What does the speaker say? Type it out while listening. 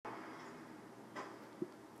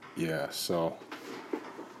Yeah, so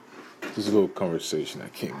there's a little conversation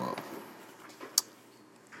that came up.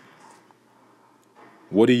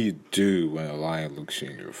 What do you do when a lion looks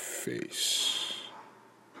you in your face?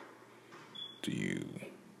 Do you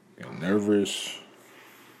get nervous?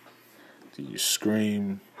 Do you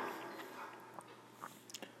scream?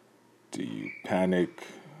 Do you panic,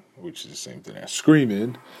 which is the same thing as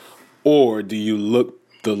screaming? Or do you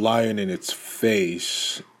look the lion in its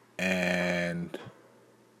face and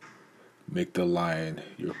make the lion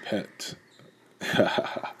your pet?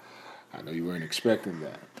 I know you weren't expecting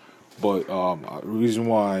that. But the reason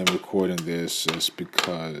why I'm recording this is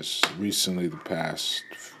because recently, the past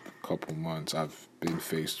couple months, I've been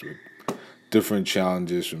faced with different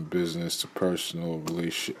challenges from business to personal,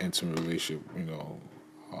 intimate relationship,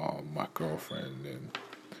 my girlfriend, and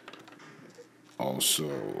also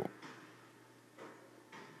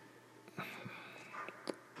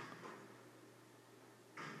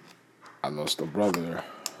I lost a brother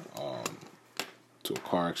to a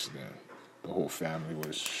car accident. The whole family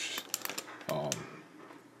was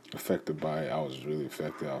affected by it. I was really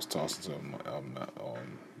affected. I was tossed into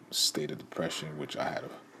a state of depression, which I had to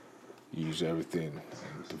use everything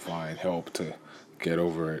and divine help to get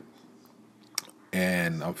over it.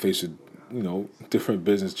 And I'm faced with, different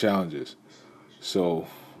business challenges. So,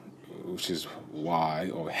 which is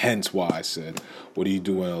hence why I said, what do you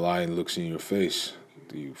do when a lion looks in your face?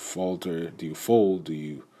 Do you falter? Do you fold? Do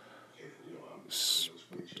you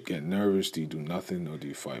get nervous? Do you do nothing? Or do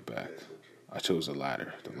you fight back? I chose the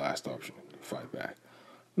latter, the last option, fight back.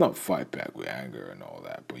 Not fight back with anger and all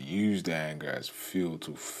that, but use the anger as fuel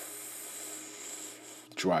to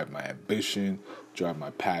drive my ambition, drive my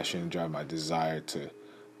passion, drive my desire to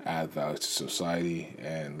add value to society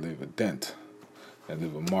and leave a dent and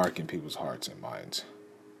leave a mark in people's hearts and minds.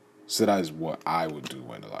 So that is what I would do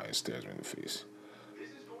when the lion stares me in the face.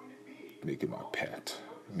 Make it my pet.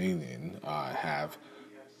 Meaning I have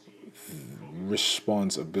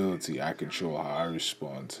responsibility. I control how I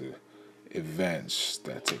respond to events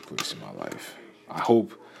that take place in my life. I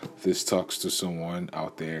hope this talks to someone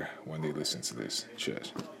out there when they listen to this.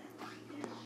 Cheers.